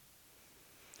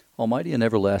Almighty and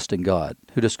everlasting God,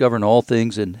 who dost govern all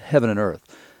things in heaven and earth,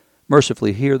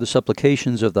 mercifully hear the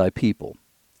supplications of thy people,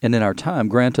 and in our time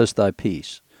grant us thy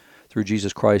peace. Through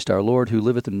Jesus Christ our Lord, who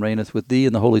liveth and reigneth with thee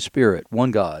in the Holy Spirit, one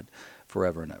God,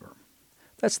 forever and ever.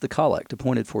 That's the collect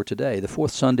appointed for today, the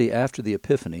fourth Sunday after the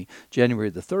Epiphany, January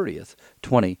the 30th,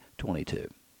 2022.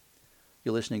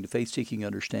 You're listening to Faith Seeking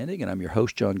Understanding, and I'm your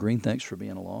host, John Green. Thanks for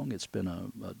being along. It's been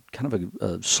a kind of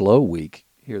a slow week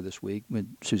here this week.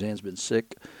 Suzanne's been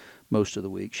sick most of the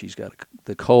week. She's got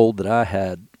the cold that I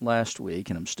had last week,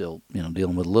 and I'm still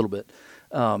dealing with a little bit.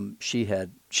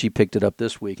 She picked it up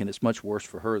this week, and it's much worse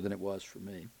for her than it was for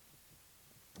me.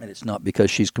 And it's not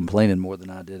because she's complaining more than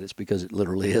I did. It's because it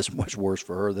literally is much worse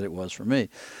for her than it was for me.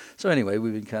 So anyway,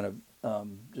 we've been kind of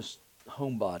just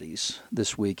homebodies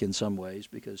this week in some ways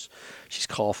because she's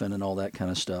coughing and all that kind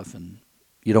of stuff. And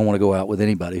you don't want to go out with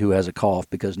anybody who has a cough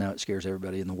because now it scares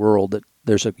everybody in the world that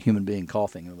there's a human being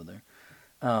coughing over there.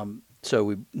 So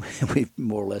we've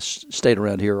more or less stayed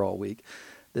around here all week.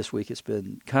 This week it's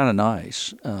been kind of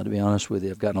nice, to be honest with you.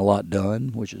 I've gotten a lot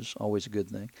done, which is always a good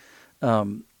thing.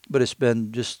 But it's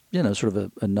been just, sort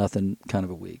of a nothing kind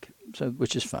of a week, so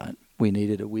which is fine. We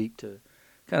needed a week to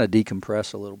kind of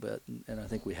decompress a little bit, and I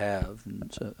think we have,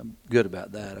 and so I'm good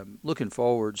about that. I'm looking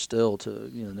forward still to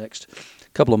the next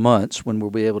couple of months when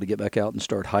we'll be able to get back out and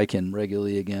start hiking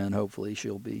regularly again. Hopefully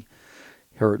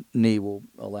her knee will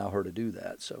allow her to do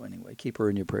that. So anyway, keep her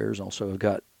in your prayers. Also, I've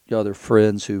got other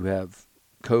friends who have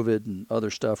COVID and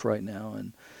other stuff right now,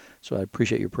 and so I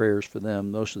appreciate your prayers for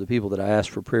them. Most of the people that I asked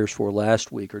for prayers for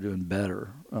last week are doing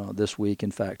better this week.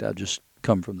 In fact, I've just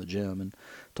come from the gym and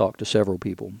talked to several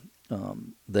people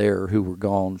there who were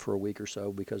gone for a week or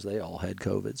so because they all had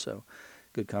COVID. So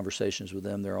good conversations with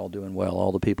them. They're all doing well.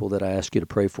 All the people that I asked you to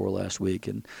pray for last week.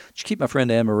 And just keep my friend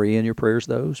Anne-Marie in your prayers,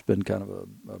 though. It's been kind of a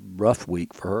rough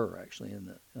week for her, actually.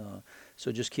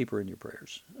 So just keep her in your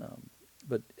prayers.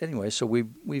 But anyway, so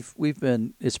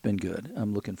it's been good.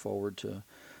 I'm looking forward to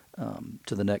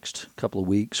the next couple of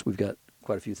weeks. We've got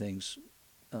quite a few things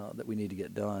that we need to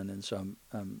get done, and so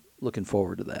I'm looking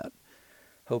forward to that.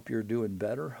 Hope you're doing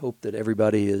better. Hope that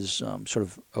everybody is sort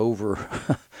of over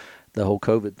the whole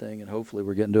COVID thing, and hopefully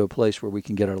we're getting to a place where we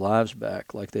can get our lives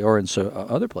back like they are in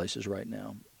other places right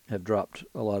now have dropped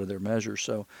a lot of their measures.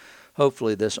 So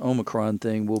hopefully this Omicron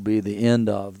thing will be the end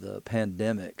of the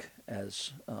pandemic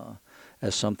as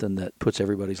something that puts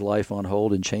everybody's life on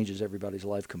hold and changes everybody's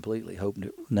life completely. Hope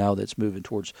now that's moving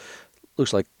towards,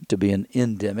 looks like to be an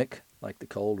endemic, like the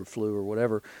cold or flu or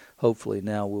whatever. Hopefully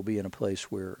now we'll be in a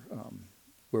place where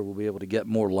we'll be able to get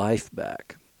more life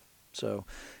back. So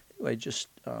anyway, just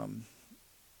a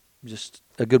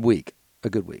good week,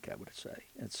 I would say.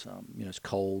 It's it's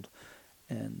cold,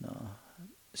 and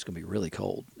it's going to be really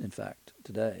cold, in fact,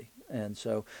 today. And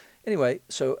so anyway,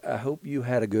 so I hope you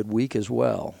had a good week as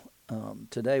well.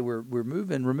 Today we're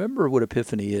moving. Remember what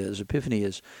Epiphany is. Epiphany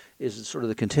is sort of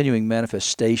the continuing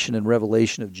manifestation and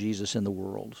revelation of Jesus in the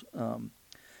world.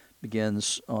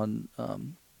 Begins on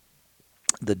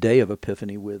the day of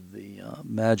Epiphany with the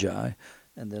Magi,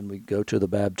 and then we go to the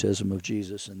baptism of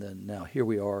Jesus, and then now here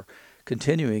we are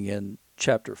continuing in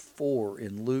chapter 4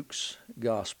 in Luke's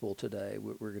Gospel today.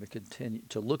 We're going to continue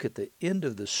to look at the end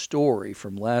of the story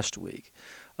from last week.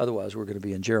 Otherwise, we're going to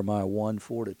be in Jeremiah 1,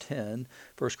 4-10,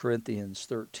 1 Corinthians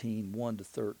 13,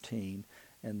 1-13,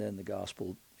 and then the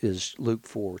Gospel is Luke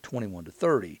 4,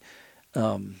 21-30.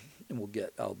 And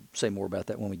I'll say more about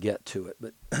that when we get to it.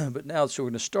 But now, so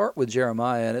we're going to start with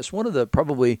Jeremiah, and it's one of the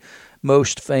probably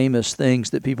most famous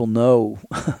things that people know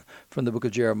from the book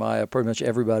of Jeremiah. Pretty much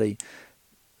everybody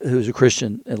who's a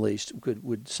Christian, at least,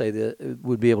 would say that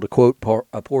would be able to quote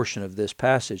a portion of this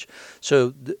passage.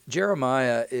 So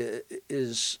Jeremiah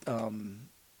is an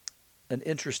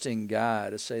interesting guy,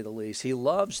 to say the least. He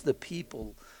loves the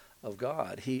people of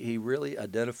God. He really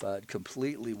identified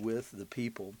completely with the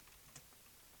people,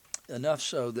 enough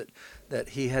so that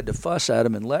he had to fuss at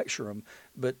him and lecture him,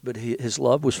 but his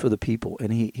love was for the people,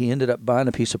 and he ended up buying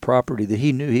a piece of property that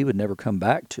he knew he would never come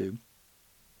back to,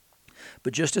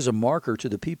 but just as a marker to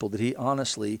the people that he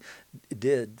honestly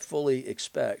did fully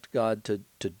expect God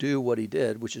to do what he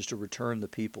did, which is to return the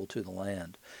people to the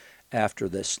land after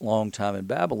this long time in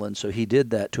Babylon. So he did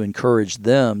that to encourage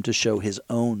them to show his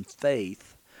own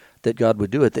faith that God would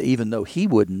do it, that even though he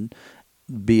wouldn't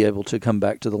be able to come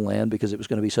back to the land because it was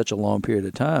going to be such a long period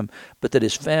of time, but that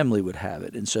his family would have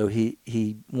it. And so he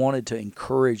wanted to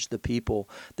encourage the people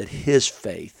that his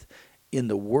faith in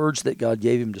the words that God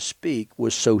gave him to speak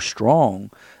was so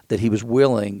strong that he was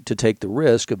willing to take the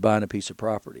risk of buying a piece of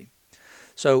property.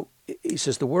 So he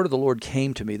says, the word of the Lord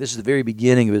came to me. This is the very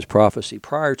beginning of his prophecy.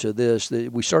 Prior to this,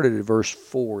 we started at verse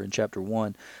 4 in chapter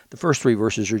 1. The first 3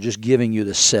 verses are just giving you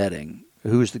the setting.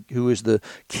 Who is the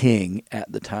king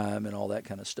at the time and all that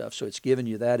kind of stuff. So it's giving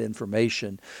you that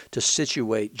information to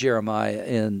situate Jeremiah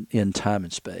in time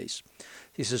and space.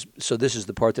 He says, so this is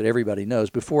the part that everybody knows.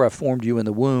 Before I formed you in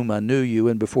the womb, I knew you,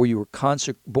 and before you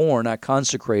were born, I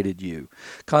consecrated you.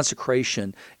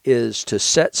 Consecration is to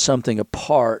set something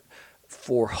apart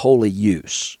for holy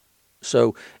use.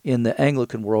 So in the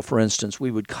Anglican world, for instance, we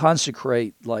would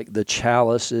consecrate like the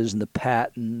chalices and the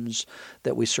patens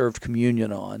that we served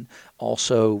communion on.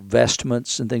 Also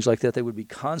vestments and things like that, they would be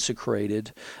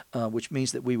consecrated, which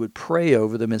means that we would pray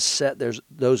over them and set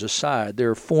those aside.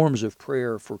 There are forms of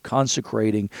prayer for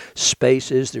consecrating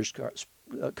spaces. There's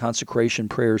consecration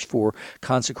prayers for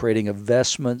consecrating of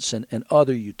vestments and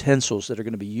other utensils that are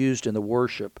going to be used in the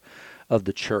worship of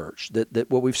the church. That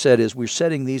what we've said is we're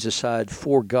setting these aside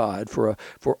for God for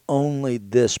only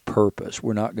this purpose.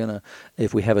 We're not going to,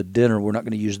 if we have a dinner, we're not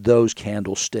going to use those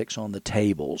candlesticks on the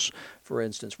tables. For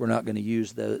instance, we're not going to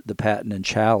use the paten and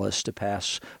chalice to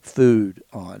pass food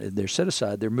on. And they're set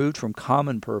aside. They're moved from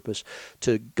common purpose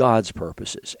to God's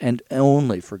purposes and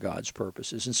only for God's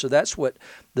purposes. And so that's what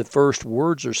the first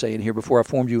words are saying here. Before I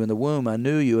formed you in the womb, I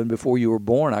knew you, and before you were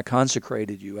born, I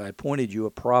consecrated you. I appointed you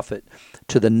a prophet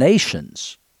to the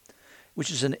nations, which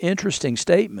is an interesting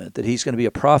statement that he's going to be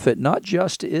a prophet not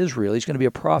just to Israel. He's going to be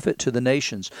a prophet to the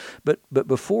nations. But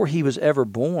before he was ever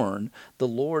born, the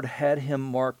Lord had him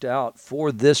marked out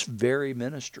for this very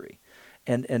ministry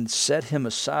and set him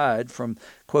aside from,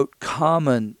 quote,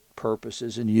 common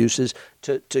purposes and uses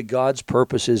to God's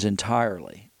purposes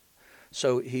entirely.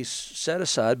 So he's set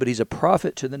aside, but he's a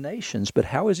prophet to the nations. But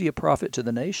how is he a prophet to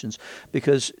the nations?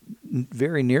 Because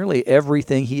very nearly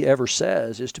everything he ever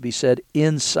says is to be said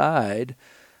inside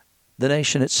the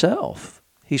nation itself.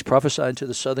 He's prophesied to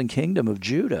the southern kingdom of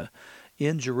Judah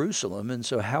in Jerusalem. And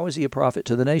so how is he a prophet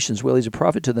to the nations? Well, he's a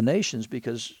prophet to the nations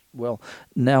because, well,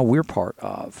 now we're part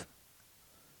of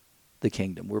the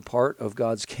kingdom. We're part of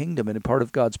God's kingdom and a part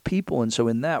of God's people. And so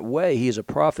in that way, he is a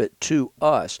prophet to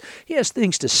us. He has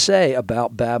things to say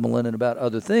about Babylon and about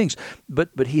other things, but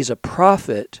he's a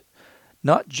prophet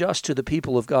not just to the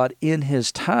people of God in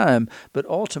his time, but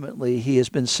ultimately he has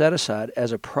been set aside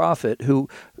as a prophet who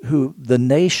the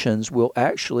nations will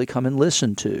actually come and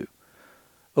listen to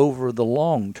over the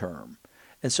long term.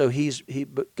 And so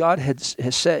but God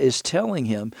is telling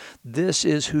him, this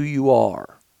is who you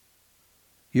are.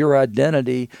 Your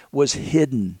identity was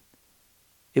hidden.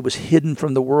 It was hidden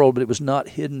from the world, but it was not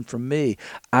hidden from me.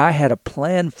 I had a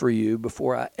plan for you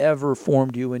before I ever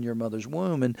formed you in your mother's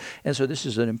womb. And so this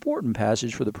is an important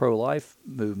passage for the pro-life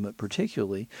movement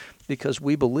particularly, because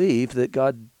we believe that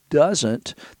God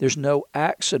there's no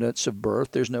accidents of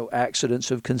birth, there's no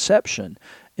accidents of conception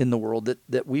in the world,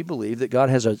 that we believe that God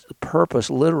has a purpose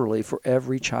literally for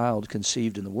every child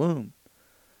conceived in the womb.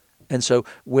 And so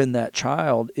when that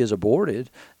child is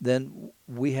aborted, then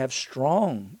we have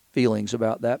strong feelings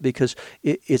about that because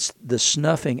it's the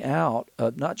snuffing out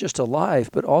of not just a life,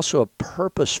 but also a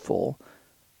purposeful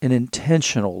and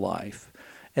intentional life.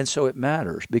 And so it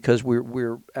matters because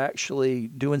we're actually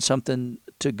doing something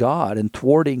to God and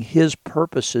thwarting his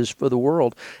purposes for the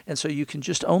world. And so you can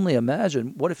just only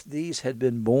imagine, what if these had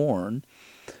been born?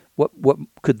 What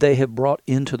could they have brought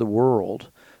into the world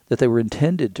that they were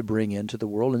intended to bring into the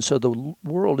world? And so the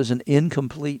world is an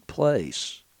incomplete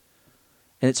place.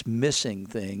 And it's missing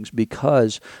things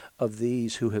because of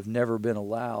these who have never been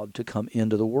allowed to come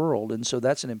into the world. And so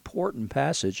that's an important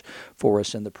passage for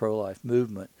us in the pro-life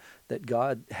movement, that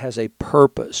God has a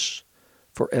purpose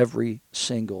for every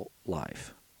single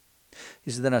life.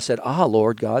 He said, then I said,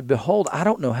 Lord God, behold, I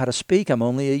don't know how to speak. I'm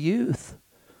only a youth.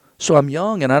 So I'm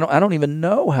young and I don't even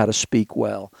know how to speak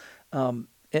well.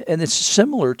 And it's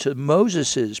similar to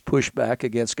Moses' pushback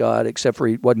against God, except for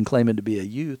he wasn't claiming to be a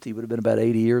youth. He would have been about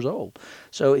 80 years old.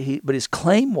 But his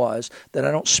claim was that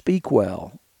I don't speak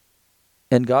well.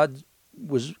 And God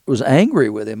was angry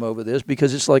with him over this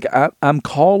because it's like, I'm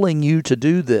calling you to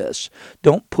do this.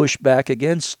 Don't push back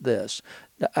against this.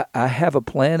 I have a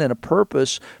plan and a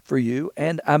purpose for you,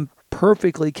 and I'm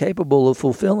perfectly capable of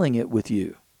fulfilling it with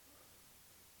you.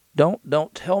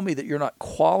 Don't tell me that you're not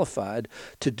qualified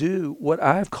to do what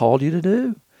I've called you to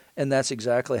do. And that's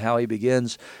exactly how he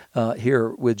begins here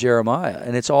with Jeremiah.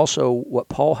 And it's also what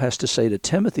Paul has to say to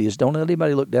Timothy is, don't let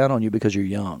anybody look down on you because you're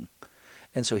young.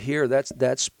 And so here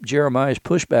that's Jeremiah's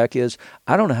pushback is,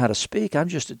 I don't know how to speak. I'm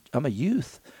a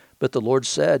youth. But the Lord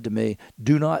said to me,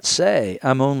 do not say,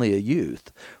 I'm only a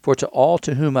youth. For to all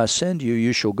to whom I send you,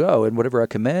 you shall go, and whatever I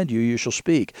command you, you shall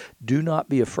speak. Do not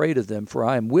be afraid of them, for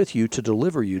I am with you to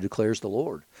deliver you, declares the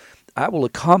Lord. I will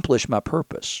accomplish my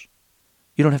purpose.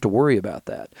 You don't have to worry about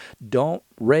that. Don't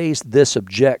raise this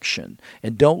objection,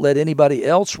 and don't let anybody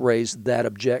else raise that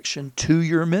objection to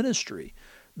your ministry,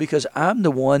 because I'm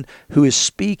the one who is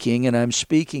speaking, and I'm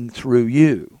speaking through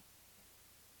you.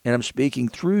 And I'm speaking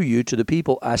through you to the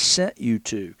people I sent you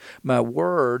to. My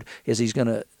word, as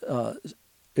we're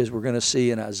going to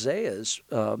see in Isaiah's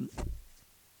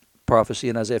prophecy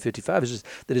in Isaiah 55, is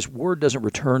that his word doesn't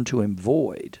return to him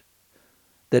void.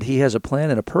 That he has a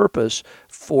plan and a purpose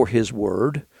for his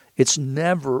word. It's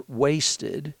never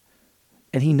wasted.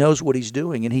 And he knows what he's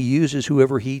doing, and he uses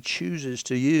whoever he chooses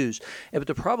to use. But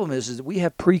the problem is that we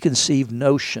have preconceived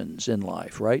notions in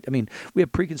life, right? I mean, we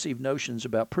have preconceived notions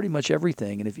about pretty much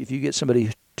everything. And if you get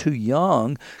somebody too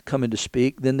young coming to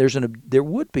speak, then there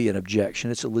would be an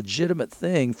objection. It's a legitimate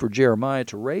thing for Jeremiah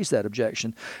to raise that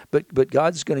objection. But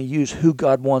God's going to use who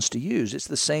God wants to use. It's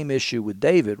the same issue with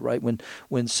David, right?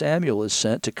 When Samuel is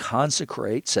sent to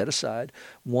consecrate, set aside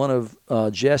one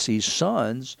of Jesse's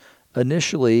sons,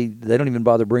 initially, they don't even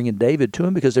bother bringing David to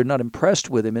him because they're not impressed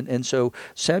with him. And so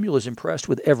Samuel is impressed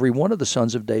with every one of the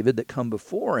sons of David that come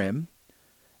before him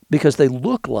because they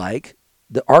look like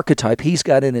the archetype he's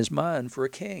got in his mind for a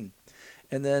king.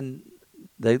 And then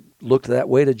they looked that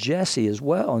way to Jesse as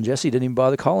well. And Jesse didn't even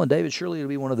bother calling David. Surely it'll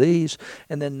be one of these.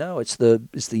 And then no, it's the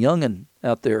youngin'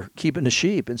 out there keeping the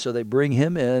sheep. And so they bring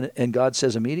him in, and God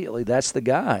says immediately, that's the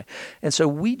guy. And so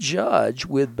we judge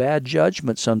with bad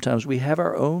judgment sometimes. We have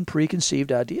our own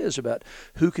preconceived ideas about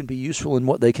who can be useful and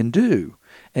what they can do.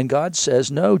 And God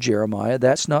says, no, Jeremiah,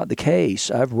 that's not the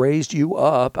case. I've raised you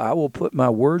up. I will put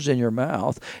my words in your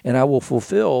mouth, and I will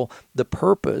fulfill the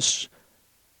purpose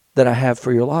that I have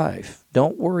for your life.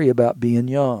 Don't worry about being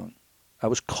young.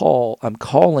 I'm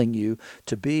calling you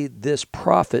to be this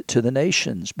prophet to the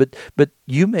nations. But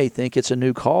you may think it's a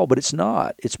new call, but it's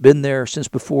not. It's been there since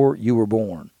before you were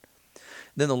born.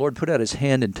 Then the Lord put out his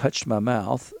hand and touched my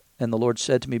mouth. And the Lord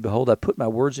said to me, behold, I put my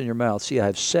words in your mouth. See, I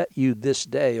have set you this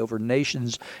day over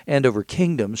nations and over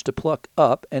kingdoms to pluck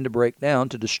up and to break down,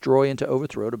 to destroy and to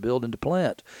overthrow, to build and to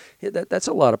plant. That's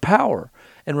a lot of power.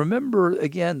 And remember,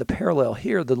 again, the parallel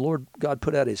here, the Lord God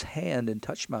put out his hand and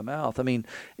touched my mouth. I mean,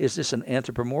 is this an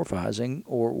anthropomorphizing,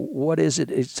 or what is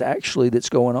it it's actually that's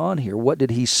going on here? What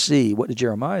did he see? What did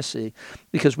Jeremiah see?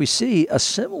 Because we see a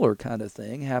similar kind of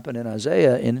thing happen in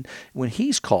Isaiah when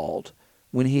he's called,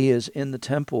 when he is in the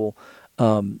temple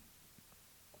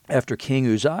after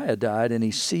King Uzziah died, and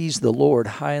he sees the Lord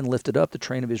high and lifted up, the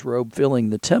train of his robe filling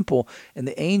the temple, and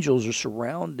the angels are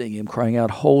surrounding him, crying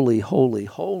out, holy, holy,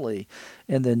 holy.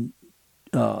 And then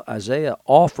Isaiah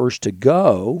offers to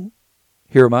go.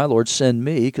 Here, my Lord, send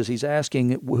me, because he's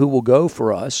asking who will go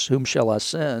for us, whom shall I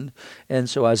send? And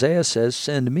so Isaiah says,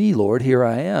 send me, Lord, here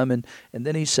I am. And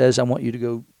then he says, I want you to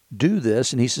go do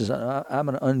this. And he says, I'm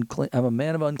a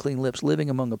man of unclean lips, living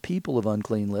among a people of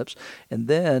unclean lips. And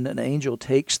then an angel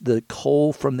takes the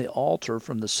coal from the altar,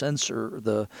 from the censer,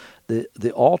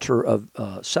 the altar of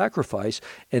sacrifice,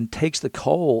 and takes the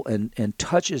coal and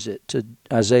touches it to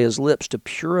Isaiah's lips, to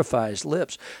purify his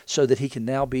lips, so that he can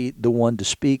now be the one to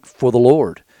speak for the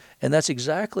Lord. And that's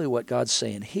exactly what God's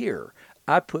saying here.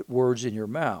 I put words in your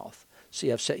mouth. See,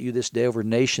 I've set you this day over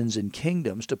nations and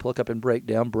kingdoms to pluck up and break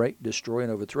down, break, destroy, and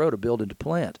overthrow, to build and to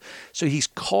plant. So he's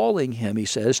calling him, he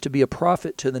says, to be a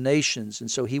prophet to the nations.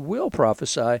 And so he will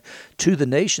prophesy to the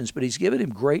nations, but he's given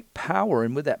him great power.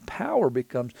 And with that power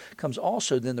comes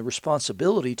also then the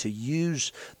responsibility to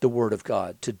use the word of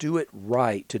God, to do it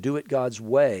right, to do it God's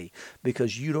way,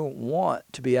 because you don't want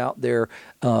to be out there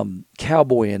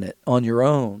cowboying it on your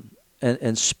own.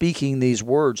 And speaking these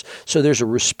words. So there's a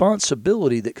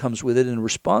responsibility that comes with it, and the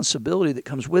responsibility that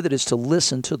comes with it is to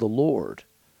listen to the Lord,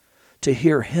 to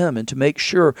hear him, and to make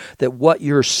sure that what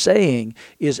you're saying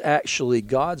is actually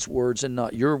God's words and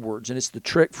not your words. And it's the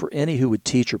trick for any who would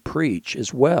teach or preach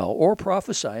as well, or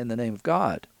prophesy in the name of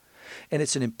God. And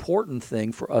it's an important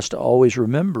thing for us to always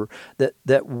remember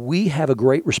that we have a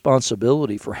great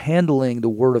responsibility for handling the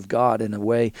Word of God in a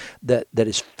way that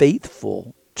is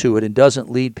faithful to it and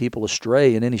doesn't lead people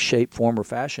astray in any shape, form, or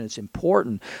fashion. It's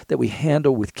important that we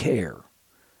handle with care.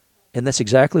 And that's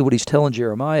exactly what he's telling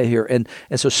Jeremiah here. And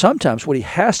so sometimes what he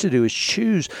has to do is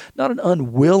choose not an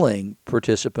unwilling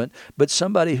participant, but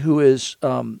somebody who is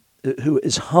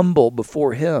humble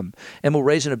before him and will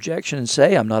raise an objection and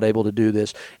say, I'm not able to do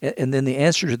this. And then the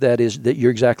answer to that is that you're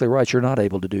exactly right. You're not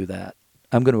able to do that.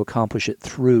 I'm going to accomplish it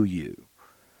through you.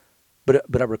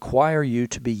 but I require you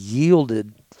to be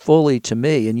yielded fully to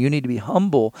me, and you need to be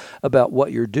humble about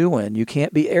what you're doing. You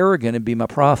can't be arrogant and be my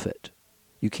prophet.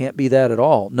 You can't be that at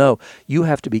all. No, you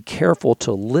have to be careful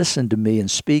to listen to me and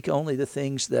speak only the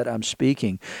things that I'm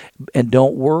speaking. And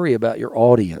don't worry about your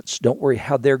audience. Don't worry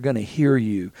how they're going to hear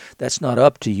you. That's not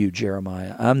up to you,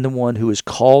 Jeremiah. I'm the one who has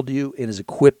called you and is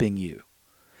equipping you.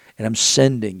 And I'm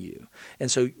sending you. And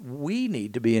so we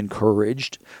need to be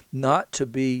encouraged not to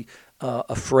be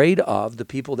afraid of the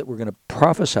people that we're going to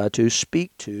prophesy to,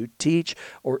 speak to, teach,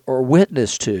 or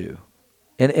witness to.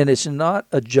 And it's not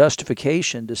a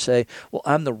justification to say, well,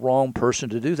 I'm the wrong person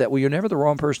to do that. Well, you're never the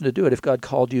wrong person to do it if God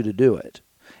called you to do it.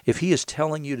 If he is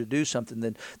telling you to do something,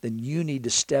 then you need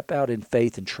to step out in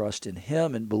faith and trust in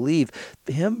him and believe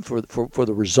him for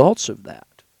the results of that.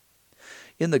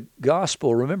 In the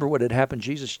gospel, remember what had happened.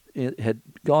 Jesus had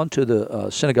gone to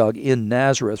the synagogue in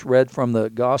Nazareth, read from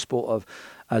the gospel of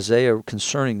Isaiah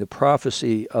concerning the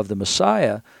prophecy of the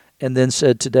Messiah, and then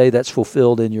said, today that's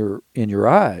fulfilled in your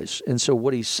eyes. And so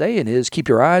what he's saying is, keep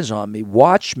your eyes on me,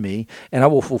 watch me, and I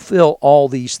will fulfill all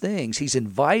these things. He's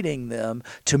inviting them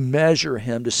to measure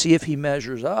him, to see if he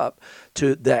measures up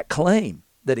to that claim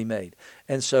that he made.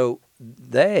 And so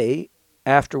they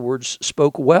afterwards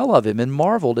spoke well of him and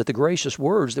marveled at the gracious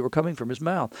words that were coming from his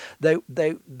mouth.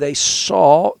 They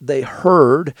saw, they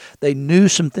heard, they knew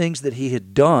some things that he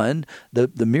had done,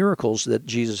 the miracles that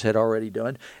Jesus had already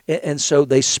done, and so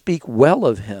they speak well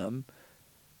of him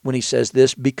when he says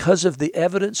this, because of the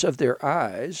evidence of their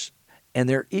eyes and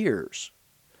their ears.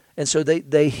 And so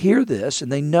they hear this,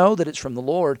 and they know that it's from the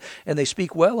Lord, and they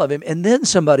speak well of him. And then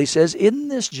somebody says, isn't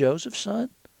this Joseph's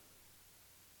son?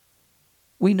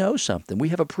 We know something. We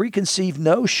have a preconceived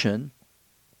notion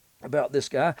about this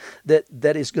guy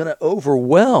that is going to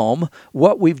overwhelm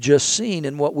what we've just seen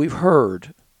and what we've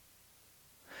heard.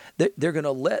 They're going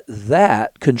to let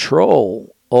that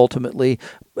control, ultimately,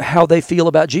 how they feel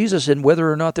about Jesus and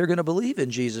whether or not they're going to believe in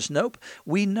Jesus. Nope.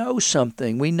 We know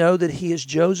something. We know that he is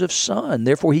Joseph's son.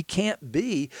 Therefore, he can't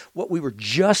be what we were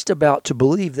just about to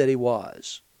believe that he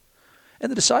was. And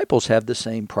the disciples have the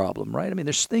same problem, right? I mean,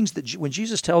 there's things that when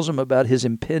Jesus tells them about his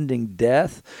impending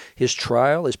death, his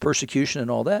trial, his persecution,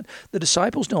 and all that, the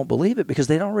disciples don't believe it because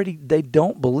they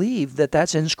don't believe that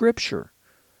that's in Scripture.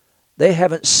 They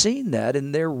haven't seen that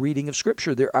in their reading of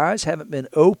Scripture. Their eyes haven't been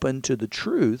open to the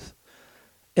truth,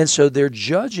 and so they're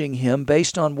judging him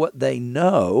based on what they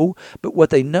know, but what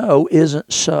they know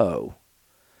isn't so.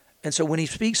 And so when he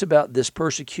speaks about this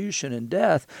persecution and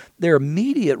death, their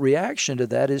immediate reaction to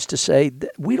that is to say,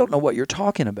 we don't know what you're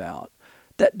talking about.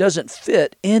 That doesn't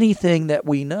fit anything that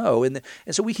we know. And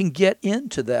so we can get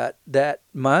into that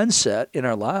mindset in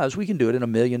our lives. We can do it in a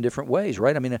million different ways,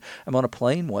 right? I mean, I'm on a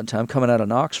plane one time coming out of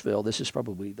Knoxville. This is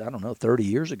probably, 30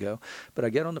 years ago. But I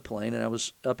get on the plane, and I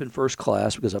was up in first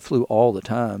class because I flew all the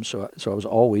time, so I was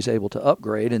always able to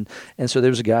upgrade. And so there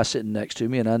was a guy sitting next to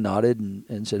me, and I nodded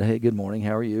and said, hey, good morning,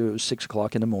 how are you? It was 6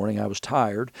 o'clock in the morning. I was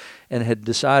tired and had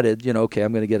decided, okay,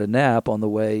 I'm going to get a nap on the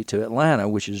way to Atlanta,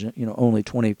 which is, only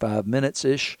 25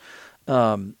 minutes-ish.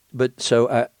 But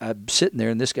so I'm sitting there,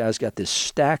 and this guy's got this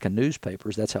stack of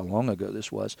newspapers. That's how long ago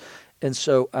this was. And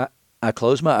so I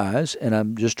close my eyes, and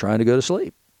I'm just trying to go to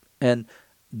sleep. And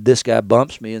this guy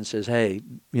bumps me and says, hey,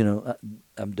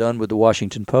 I'm done with the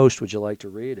Washington Post. Would you like to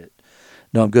read it?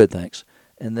 No, I'm good, thanks.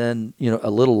 And then,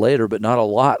 a little later, but not a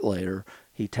lot later,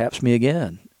 he taps me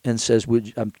again and says,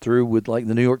 I'm through with like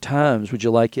the New York Times. Would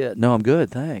you like it? No, I'm good,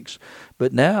 thanks.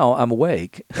 But now I'm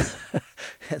awake.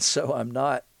 And so I'm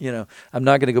not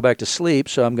going to go back to sleep,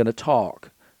 so I'm going to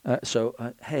talk.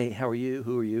 Hey, how are you?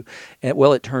 Who are you? And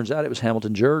well, it turns out it was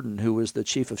Hamilton Jordan, who was the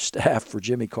chief of staff for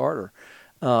Jimmy Carter.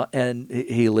 And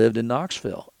he lived in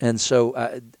Knoxville. And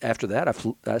so after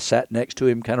that, I sat next to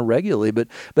him kind of regularly, but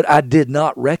I did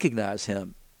not recognize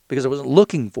him because I wasn't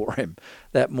looking for him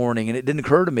that morning. And it didn't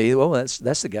occur to me, well, that's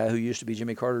the guy who used to be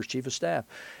Jimmy Carter's chief of staff.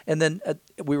 And then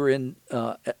we were in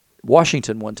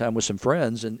Washington one time with some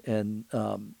friends, and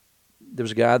there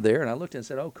was a guy there, and I looked and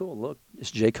said, oh, cool, look,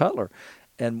 it's Jay Cutler.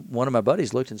 And one of my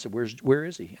buddies looked and said, where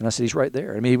is he? And I said, he's right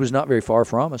there. I mean, he was not very far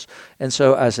from us. And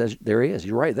so I said, there he is.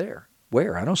 He's right there.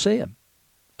 Where? I don't see him.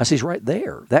 I said, he's right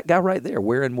there. That guy right there,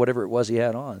 wearing whatever it was he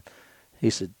had on. He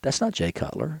said, that's not Jay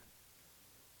Cutler.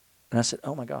 And I said,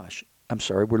 oh, my gosh, I'm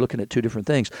sorry, we're looking at two different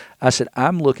things. I said,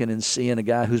 I'm looking and seeing a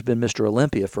guy who's been Mr.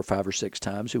 Olympia for 5 or 6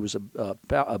 times, who was a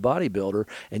bodybuilder,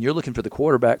 and you're looking for the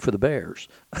quarterback for the Bears.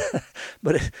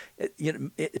 But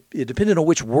it depended on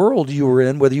which world you were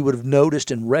in, whether you would have noticed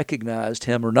and recognized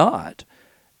him or not.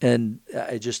 And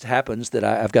it just happens that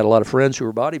I've got a lot of friends who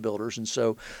are bodybuilders, and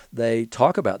so they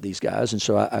talk about these guys, and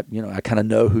so I kind of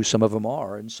know who some of them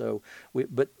are, and so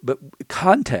but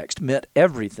context meant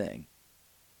everything.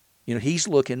 He's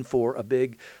looking for a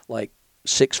big, like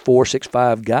 6'4",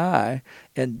 6'5" guy,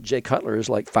 and Jay Cutler is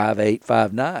like 5'8",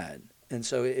 5'9". And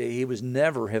so he was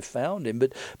never have found him.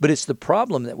 But it's the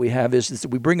problem that we have is that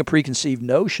we bring a preconceived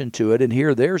notion to it, and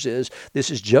here theirs is,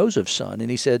 this is Joseph's son. And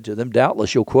he said to them,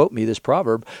 doubtless you'll quote me this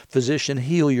proverb, physician,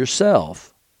 heal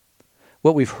yourself.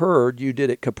 What we've heard you did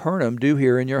at Capernaum, do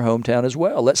here in your hometown as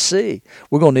well. Let's see.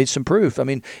 We're going to need some proof. I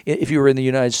mean, if you were in the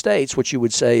United States, what you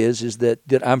would say is that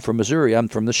I'm from Missouri, I'm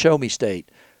from the Show Me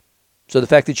State. So the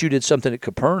fact that you did something at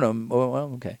Capernaum, well,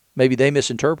 okay. Maybe they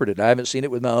misinterpreted. I haven't seen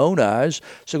it with my own eyes,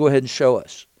 so go ahead and show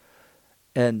us.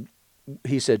 And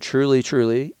he said, truly,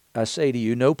 truly, I say to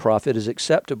you, no prophet is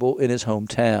acceptable in his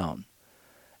hometown.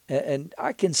 And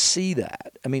I can see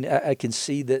that. I mean, I can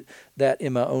see that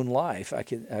in my own life. I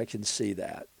can see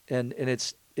that. And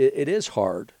it is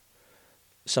hard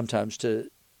sometimes to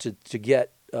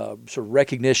get sort of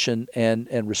recognition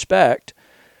and respect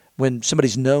when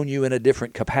somebody's known you in a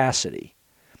different capacity.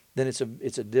 Then it's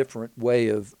a different way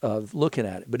of looking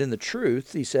at it. But in the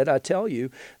truth, he said, I tell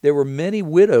you, there were many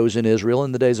widows in Israel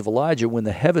in the days of Elijah when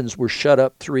the heavens were shut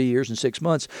up 3 years and 6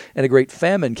 months, and a great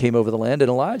famine came over the land, and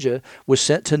Elijah was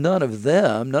sent to none of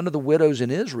them, none of the widows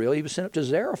in Israel. He was sent up to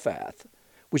Zarephath,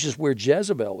 which is where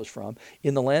Jezebel was from,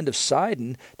 in the land of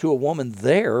Sidon, to a woman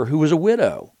there who was a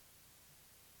widow.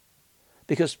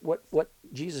 Because what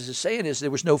Jesus is saying is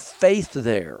there was no faith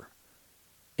there.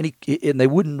 And they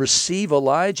wouldn't receive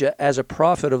Elijah as a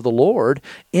prophet of the Lord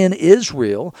in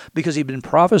Israel because he'd been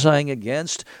prophesying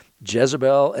against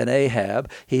Jezebel and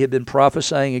Ahab. He had been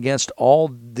prophesying against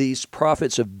all these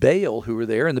prophets of Baal who were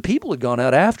there, and the people had gone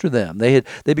out after them. They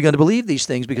begun to believe these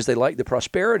things because they liked the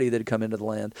prosperity that had come into the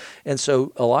land. And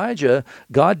so Elijah,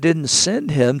 God didn't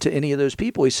send him to any of those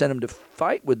people. He sent him to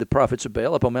fight with the prophets of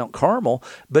Baal up on Mount Carmel.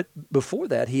 But before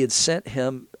that, he had sent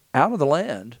him out of the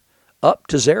land up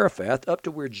to Zarephath, up to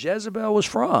where Jezebel was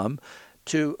from,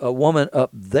 to a woman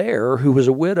up there who was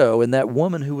a widow, and that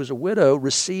woman who was a widow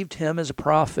received him as a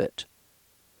prophet.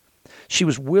 She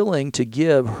was willing to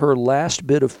give her last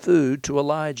bit of food to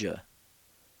Elijah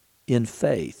in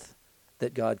faith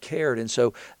that God cared. And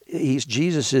so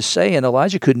Jesus is saying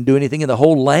Elijah couldn't do anything in the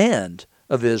whole land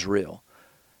of Israel.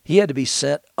 He had to be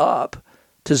sent up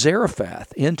to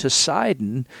Zarephath, into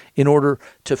Sidon, in order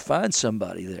to find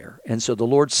somebody there. And so the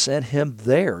Lord sent him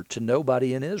there to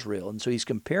nobody in Israel. And so he's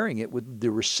comparing it with the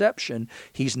reception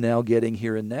he's now getting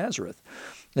here in Nazareth.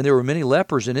 And there were many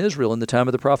lepers in Israel in the time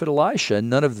of the prophet Elisha, and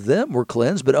none of them were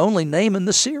cleansed, but only Naaman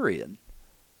the Syrian.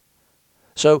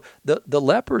 So the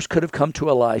lepers could have come to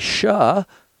Elisha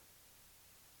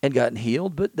and gotten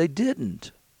healed, but they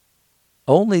didn't.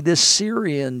 Only this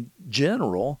Syrian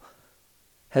general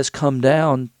has come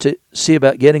down to see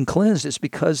about getting cleansed. It's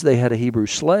because they had a Hebrew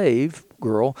slave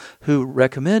girl who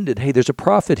recommended, hey, there's a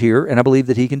prophet here, and I believe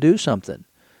that he can do something.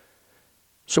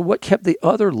 So what kept the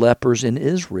other lepers in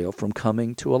Israel from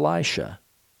coming to Elisha?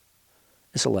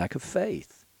 It's a lack of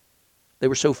faith. They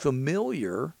were so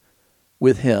familiar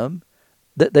with him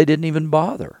that they didn't even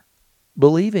bother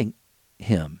believing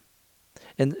him.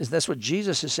 And that's what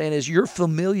Jesus is saying is your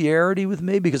familiarity with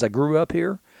me because I grew up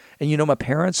here, and you know my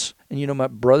parents, and you know my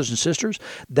brothers and sisters,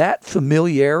 that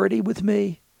familiarity with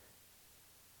me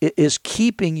is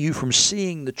keeping you from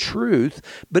seeing the truth,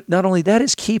 but not only that,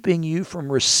 is keeping you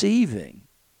from receiving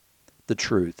the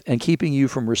truth and keeping you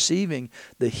from receiving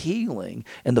the healing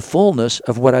and the fullness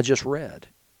of what I just read.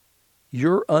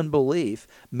 Your unbelief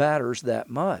matters that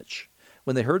much.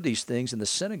 When they heard these things in the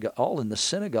synagogue, all in the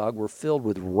synagogue were filled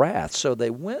with wrath. So they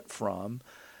went from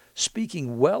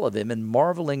speaking well of him and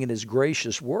marveling in his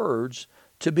gracious words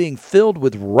to being filled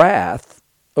with wrath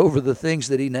over the things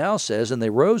that he now says. And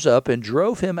they rose up and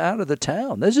drove him out of the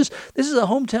town. This is a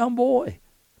hometown boy,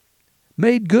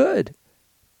 made good.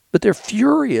 But they're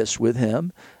furious with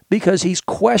him because he's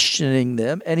questioning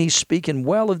them and he's speaking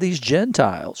well of these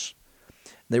Gentiles.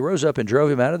 They rose up and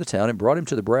drove him out of the town and brought him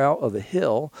to the brow of a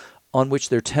hill on which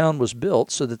their town was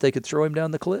built so that they could throw him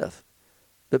down the cliff.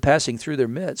 But passing through their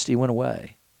midst, he went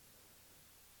away.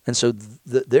 And so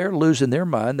they're losing their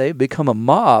mind. They've become a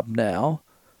mob now.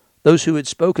 Those who had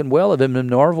spoken well of him and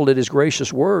marveled at his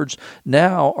gracious words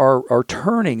now are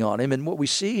turning on him. And what we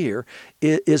see here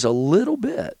is a little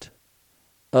bit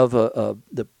of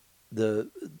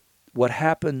what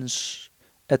happens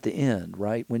at the end,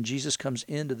 right? When Jesus comes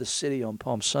into the city on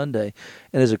Palm Sunday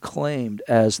and is acclaimed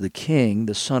as the King,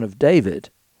 the Son of David,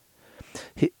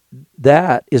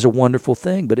 that is a wonderful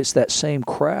thing. But it's that same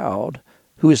crowd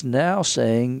who is now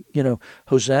saying,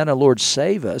 Hosanna, Lord,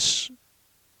 save us,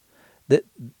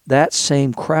 that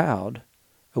same crowd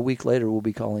a week later will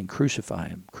be calling, crucify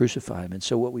him, crucify him. And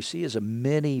so what we see is a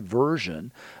mini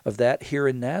version of that here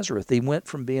in Nazareth. He went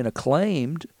from being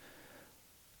acclaimed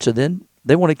to then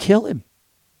they want to kill him.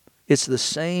 It's the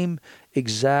same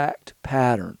exact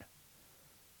pattern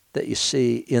that you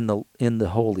see in the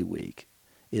Holy Week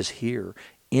is here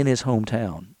in his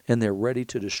hometown, and they're ready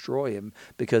to destroy him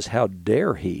because how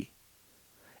dare he?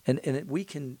 We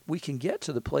can get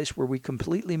to the place where we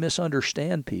completely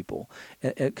misunderstand people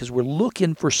because we're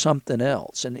looking for something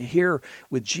else. And here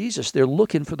with Jesus, they're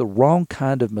looking for the wrong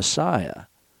kind of Messiah.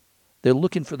 They're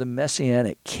looking for the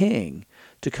Messianic king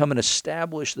to come and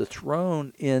establish the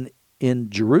throne in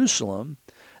Jerusalem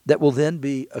that will then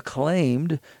be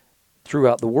acclaimed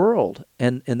throughout the world,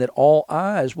 and that all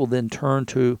eyes will then turn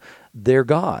to their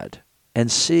God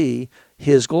and see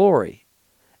his glory.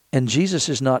 And Jesus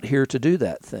is not here to do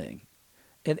that thing.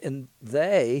 And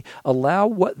they allow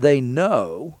what they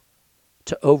know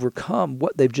to overcome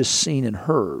what they've just seen and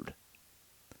heard.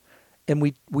 And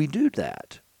we do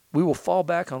that. We will fall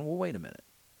back on, well, wait a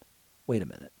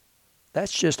minute.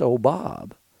 That's just old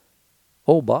Bob.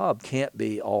 Old Bob can't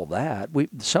be all that.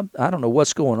 I don't know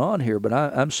what's going on here, but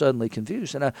I'm suddenly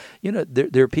confused. And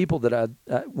there are people that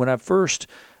when I first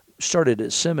started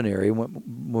at seminary,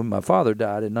 when my father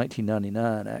died in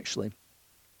 1999, actually,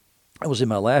 I was in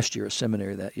my last year of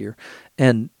seminary that year,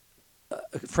 and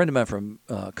a friend of mine from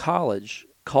college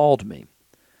called me,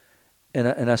 and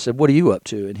I said, "What are you up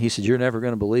to?" And he said, "You're never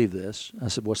going to believe this." I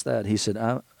said, "What's that?" He said,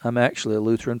 "I'm actually a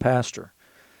Lutheran pastor."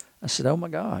 I said, "Oh my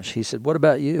gosh." He said, "What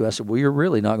about you?" I said, "Well, you're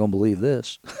really not going to believe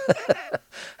this."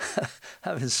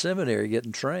 I'm in seminary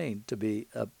getting trained to be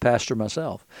a pastor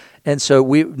myself. And so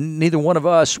neither one of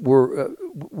us were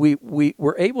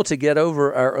able to get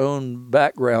over our own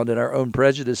background and our own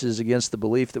prejudices against the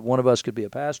belief that one of us could be a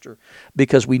pastor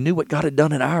because we knew what God had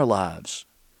done in our lives.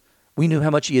 We knew how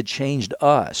much he had changed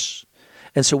us.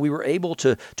 And so we were able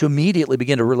to immediately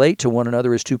begin to relate to one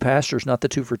another as two pastors, not the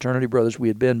two fraternity brothers we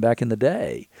had been back in the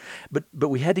day. But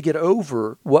we had to get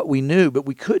over what we knew, but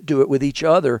we could do it with each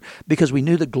other because we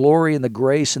knew the glory and the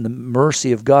grace and the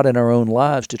mercy of God in our own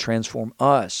lives to transform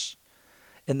us.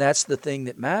 And that's the thing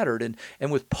that mattered.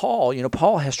 And with Paul,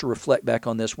 Paul has to reflect back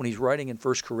on this when he's writing in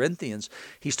 1 Corinthians.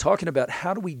 He's talking about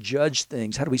how do we judge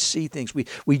things? How do we see things?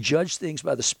 We judge things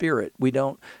by the Spirit. We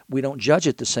don't judge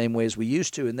it the same way as we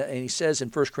used to. And he says in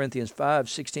 1 Corinthians 5,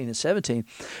 16 and 17,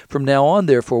 "From now on,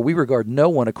 therefore, we regard no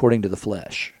one according to the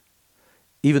flesh.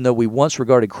 Even though we once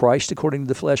regarded Christ according to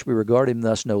the flesh, we regard him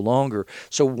thus no longer."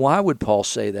 So why would Paul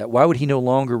say that? Why would he no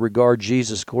longer regard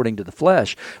Jesus according to the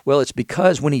flesh? Well, it's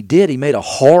because when he did, he made a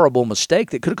horrible mistake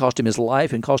that could have cost him his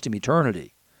life and cost him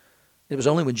eternity. It was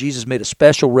only when Jesus made a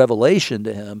special revelation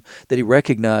to him that he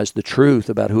recognized the truth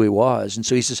about who he was. And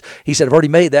so he said, "I've already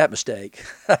made that mistake.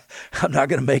 I'm not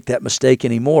going to make that mistake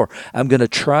anymore. I'm going to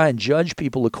try and judge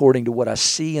people according to what I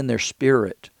see in their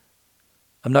spirit.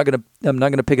 I'm not going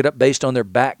to pick it up based on their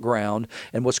background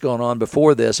and what's going on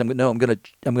before this. I'm going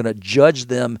to judge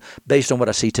them based on what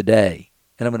I see today,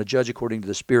 and I'm going to judge according to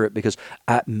the Spirit because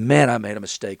I made a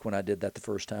mistake when I did that the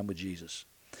first time with Jesus."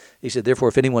 He said, "Therefore,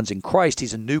 if anyone's in Christ,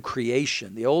 he's a new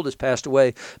creation. The old has passed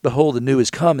away; behold, the new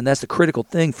has come." And that's the critical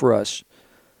thing for us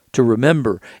to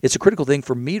remember. It's a critical thing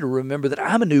for me to remember that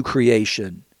I'm a new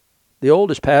creation. The old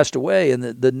has passed away, and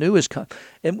the new has come.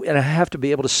 And I have to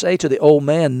be able to say to the old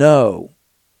man, No,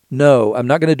 I'm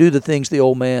not going to do the things the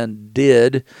old man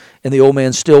did and the old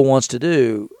man still wants to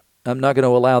do. I'm not going to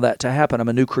allow that to happen. I'm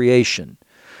a new creation.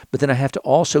 But then I have to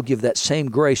also give that same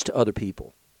grace to other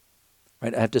people.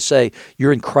 Right? I have to say,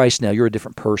 you're in Christ now. You're a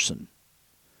different person.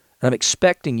 And I'm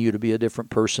expecting you to be a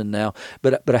different person now.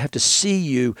 But I have to see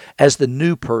you as the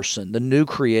new person, the new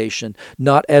creation,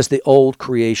 not as the old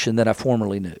creation that I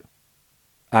formerly knew.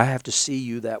 I have to see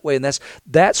you that way. And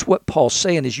that's what Paul's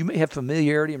saying is you may have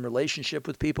familiarity and relationship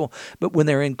with people, but when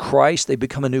they're in Christ, they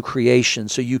become a new creation.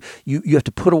 So you have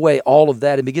to put away all of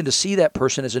that and begin to see that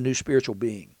person as a new spiritual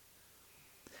being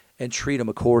and treat them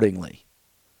accordingly.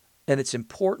 And it's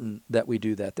important that we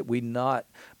do that we not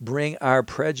bring our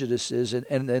prejudices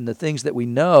and the things that we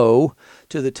know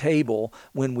to the table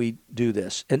when we do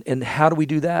this. And how do we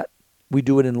do that? We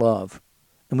do it in love.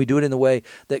 And we do it in the way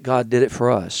that God did it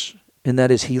for us. And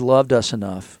that is, he loved us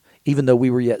enough, even though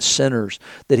we were yet sinners,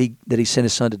 that he sent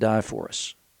his Son to die for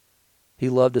us. He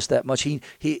loved us that much.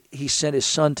 He sent his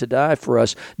Son to die for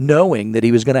us, knowing that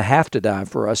he was going to have to die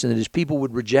for us and that his people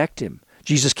would reject him,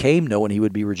 Jesus came knowing he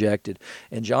would be rejected.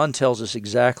 And John tells us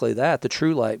exactly that. The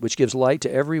true light, which gives light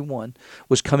to everyone,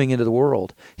 was coming into the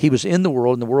world. He was in the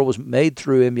world, and the world was made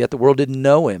through him, yet the world didn't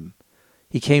know him.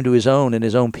 He came to his own, and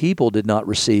his own people did not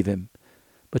receive him.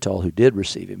 But to all who did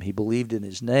receive him, he believed in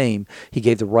his name. He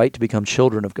gave the right to become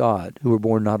children of God, who were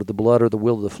born not of the blood or the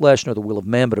will of the flesh, nor the will of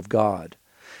man, but of God.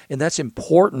 And that's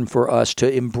important for us to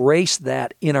embrace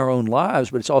that in our own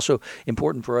lives, but it's also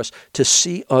important for us to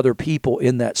see other people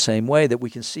in that same way, that we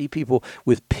can see people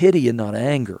with pity and not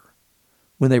anger.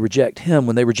 When they reject him,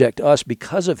 when they reject us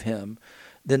because of him,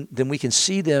 then we can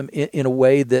see them in a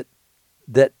way that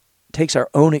takes our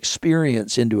own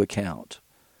experience into account.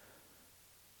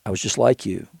 I was just like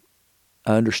you.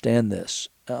 I understand this.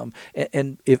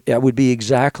 And if I would be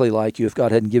exactly like you if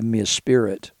God hadn't given me a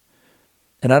spirit.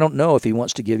 And I don't know if he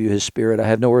wants to give you his spirit. I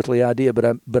have no earthly idea, but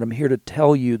I'm here to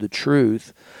tell you the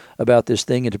truth about this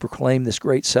thing and to proclaim this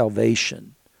great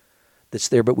salvation that's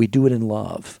there, but we do it in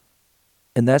love.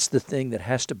 And that's the thing that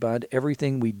has to bind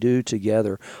everything we do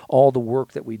together, all the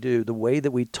work that we do, the way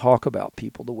that we talk about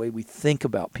people, the way we think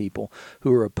about people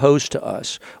who are opposed to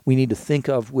us. We need to think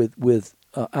of with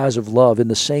eyes of love, in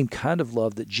the same kind of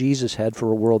love that Jesus had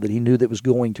for a world that he knew that was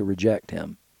going to reject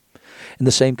him. And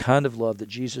the same kind of love that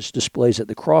Jesus displays at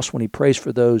the cross when he prays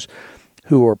for those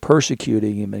who are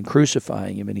persecuting him and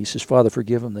crucifying him. And he says, Father,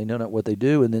 forgive them. They know not what they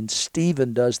do. And then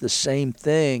Stephen does the same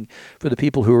thing for the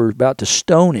people who are about to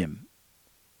stone him.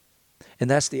 And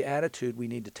that's the attitude we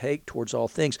need to take towards all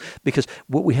things. Because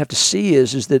what we have to see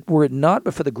is that were it not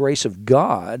but for the grace of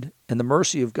God and the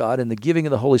mercy of God and the giving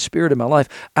of the Holy Spirit in my life,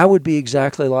 I would be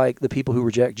exactly like the people who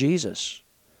reject Jesus.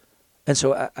 And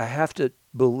so I have to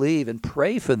believe and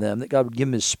pray for them that God would give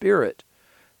them his spirit,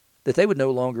 that they would no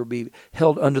longer be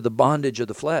held under the bondage of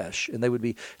the flesh, and they would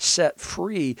be set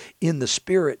free in the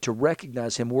spirit to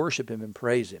recognize him, worship him, and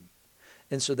praise him.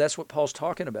 And so that's what Paul's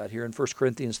talking about here in 1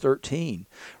 Corinthians 13,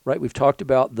 right? We've talked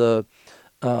about the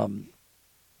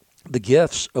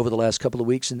gifts over the last couple of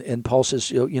weeks, and Paul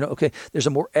says, okay, there's a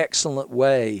more excellent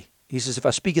way. He says, if I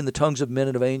speak in the tongues of men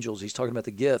and of angels, he's talking about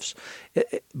the gifts,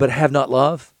 but have not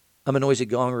love, I'm a noisy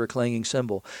gong or a clanging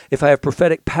cymbal. If I have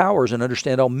prophetic powers and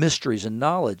understand all mysteries and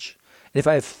knowledge, and if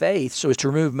I have faith so as to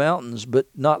remove mountains but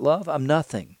not love, I'm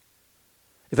nothing.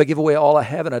 If I give away all I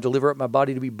have and I deliver up my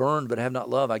body to be burned but have not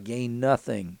love, I gain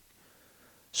nothing.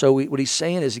 So what he's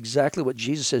saying is exactly what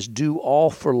Jesus says, do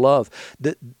all for love.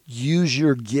 That use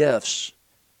your gifts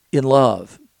in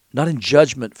love, not in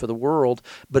judgment for the world,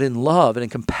 but in love and in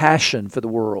compassion for the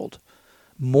world.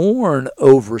 Mourn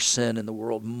over sin in the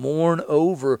world. Mourn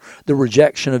over the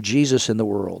rejection of Jesus in the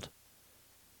world.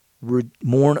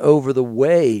 Mourn over the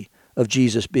way of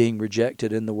Jesus being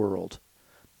rejected in the world.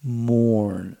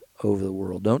 Mourn over the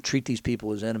world. Don't treat these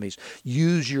people as enemies.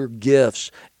 Use your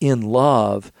gifts in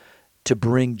love to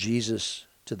bring Jesus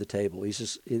to the table. He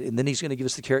says, and then he's going to give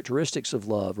us the characteristics of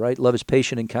love, right? Love is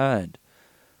patient and kind.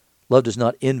 Love does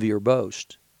not envy or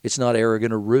boast. It's not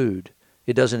arrogant or rude.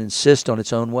 It doesn't insist on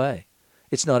its own way.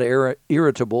 It's not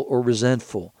irritable or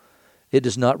resentful. It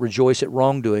does not rejoice at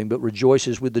wrongdoing, but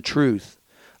rejoices with the truth.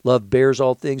 Love bears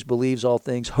all things, believes all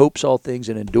things, hopes all things,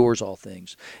 and endures all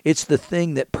things. It's the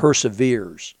thing that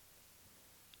perseveres.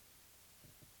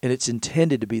 And it's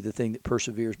intended to be the thing that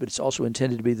perseveres, but it's also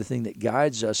intended to be the thing that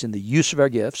guides us in the use of our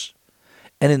gifts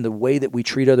and in the way that we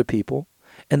treat other people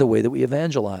and the way that we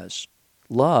evangelize.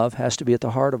 Love has to be at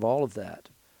the heart of all of that.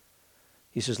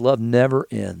 He says, love never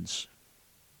ends.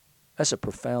 That's a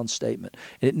profound statement.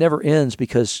 And it never ends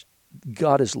because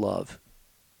God is love.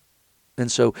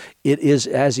 And so it is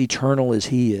as eternal as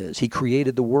he is. He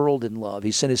created the world in love.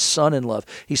 He sent his son in love.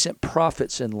 He sent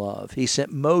prophets in love. He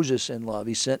sent Moses in love.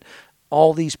 He sent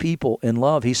all these people in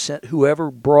love. He sent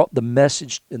whoever brought the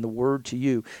message and the word to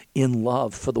you in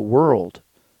love for the world,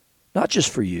 not just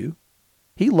for you.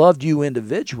 He loved you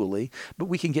individually, but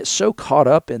we can get so caught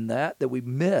up in that we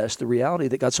miss the reality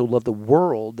that God so loved the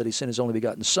world that he sent his only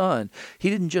begotten Son. He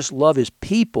didn't just love his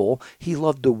people, he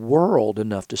loved the world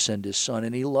enough to send his Son,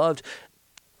 and he loved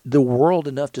the world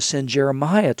enough to send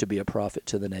Jeremiah to be a prophet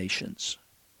to the nations.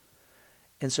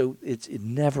 And so it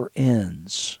never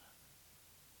ends.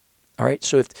 All right,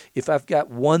 so if I've got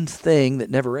one thing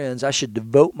that never ends, I should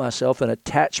devote myself and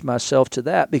attach myself to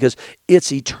that because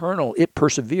it's eternal. It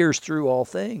perseveres through all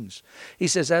things. He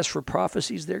says, as for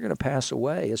prophecies, they're going to pass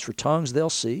away. As for tongues,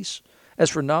 they'll cease. As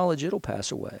for knowledge, it'll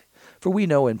pass away. For we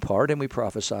know in part and we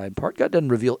prophesy in part. God doesn't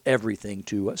reveal everything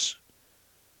to us.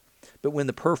 But when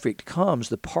the perfect comes,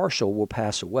 the partial will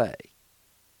pass away.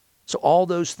 So all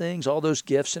those things, all those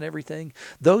gifts and everything,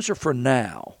 those are for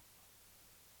now.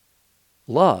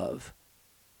 Love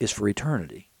is for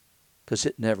eternity. because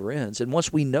it never ends. And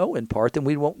once we know in part, then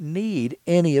we won't need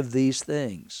any of these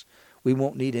things. We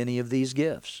won't need any of these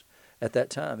gifts at that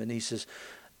time. And he says,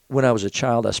 when I was a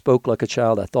child, I spoke like a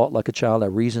child, I thought like a child, I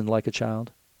reasoned like a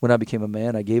child. When I became a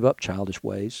man, I gave up childish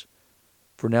ways.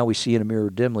 For now we see in a mirror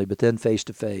dimly, but then face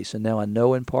to face. And now I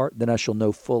know in part, then I shall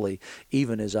know fully,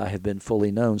 even as I have been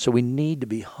fully known. So we need to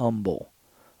be humble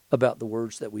about the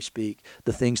words that we speak,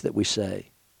 the things that we say.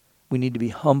 We need to be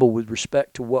humble with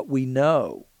respect to what we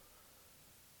know.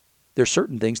 There are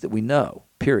certain things that we know,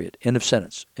 period, end of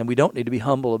sentence. And we don't need to be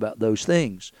humble about those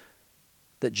things.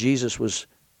 That Jesus was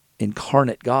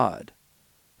incarnate God,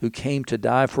 who came to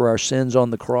die for our sins on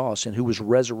the cross, and who was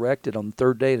resurrected on the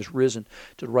third day and is risen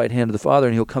to the right hand of the Father,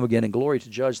 and he'll come again in glory to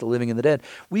judge the living and the dead.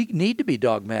 We need to be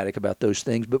dogmatic about those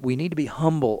things, but we need to be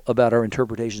humble about our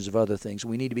interpretations of other things.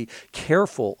 We need to be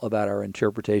careful about our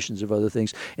interpretations of other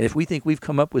things. And if we think we've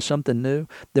come up with something new,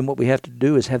 then what we have to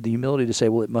do is have the humility to say,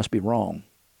 well, it must be wrong.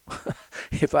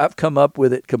 If I've come up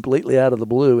with it completely out of the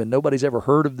blue and nobody's ever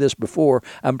heard of this before,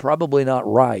 I'm probably not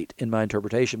right in my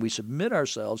interpretation. We submit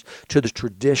ourselves to the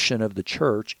tradition of the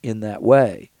church in that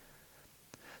way.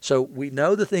 So we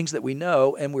know the things that we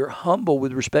know, and we're humble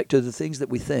with respect to the things that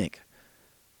we think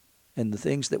and the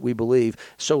things that we believe,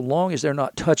 so long as they're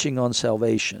not touching on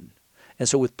salvation. And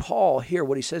so with Paul here,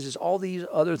 what he says is all these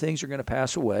other things are going to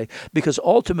pass away, because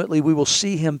ultimately we will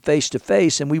see him face to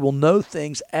face, and we will know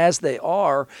things as they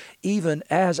are, even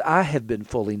as I have been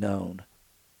fully known.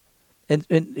 And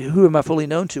who am I fully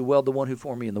known to? Well, the one who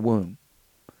formed me in the womb.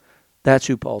 That's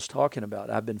who Paul's talking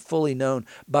about. I've been fully known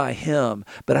by him,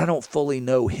 but I don't fully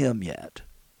know him yet.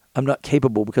 I'm not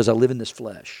capable because I live in this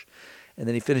flesh. And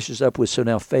then he finishes up with, so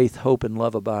now faith, hope, and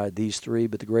love abide, these three,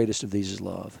 but the greatest of these is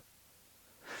love.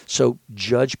 So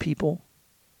judge people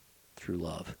through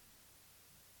love.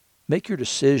 Make your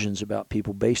decisions about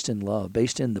people based in love,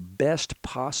 based in the best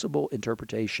possible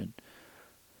interpretation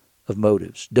of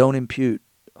motives. Don't impute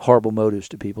horrible motives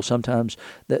to people. Sometimes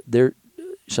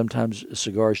a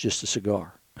cigar is just a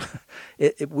cigar.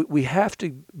 We have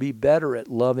to be better at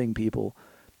loving people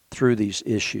through these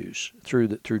issues,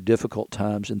 through difficult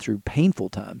times and through painful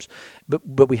times.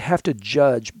 But we have to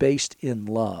judge based in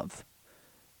love,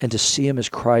 and to see him as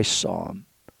Christ saw him,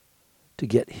 to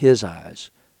get his eyes,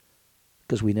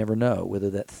 because we never know whether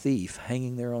that thief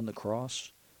hanging there on the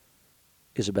cross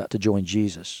is about to join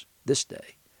Jesus this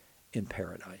day in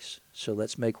paradise. So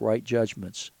let's make right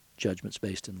judgments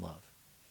based in love.